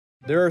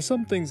There are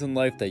some things in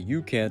life that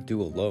you can't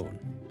do alone,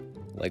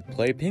 like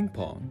play ping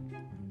pong,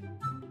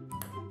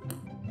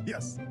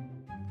 Yes.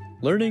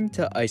 learning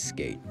to ice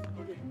skate,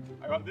 Okay,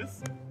 I got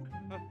this.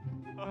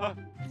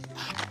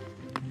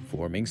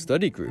 forming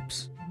study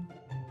groups,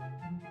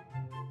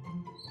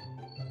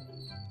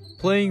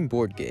 playing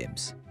board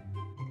games,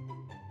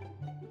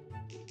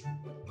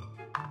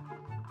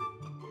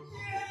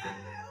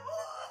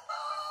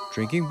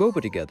 drinking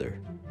boba together,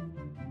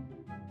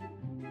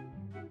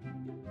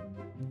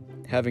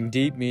 having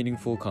deep,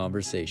 meaningful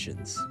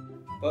conversations.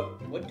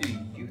 But what do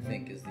you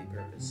think is the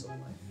purpose of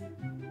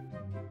life?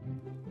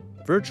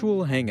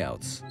 Virtual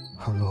hangouts.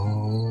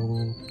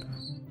 Hello.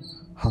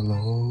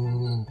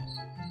 Hello.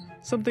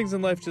 Some things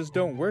in life just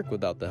don't work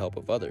without the help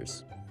of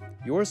others.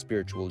 Your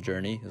spiritual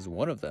journey is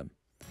one of them.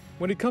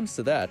 When it comes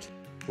to that,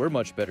 we're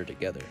much better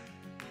together.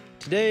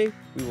 Today,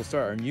 we will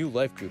start our new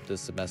life group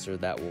this semester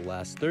that will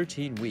last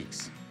 13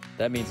 weeks.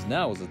 That means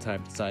now is the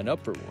time to sign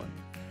up for one,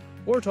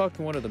 or talk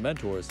to one of the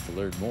mentors to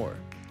learn more.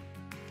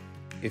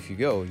 If you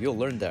go, you'll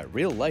learn that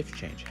real life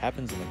change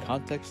happens in the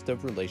context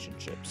of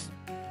relationships.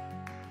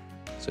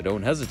 So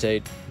don't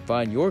hesitate,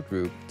 find your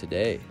group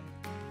today.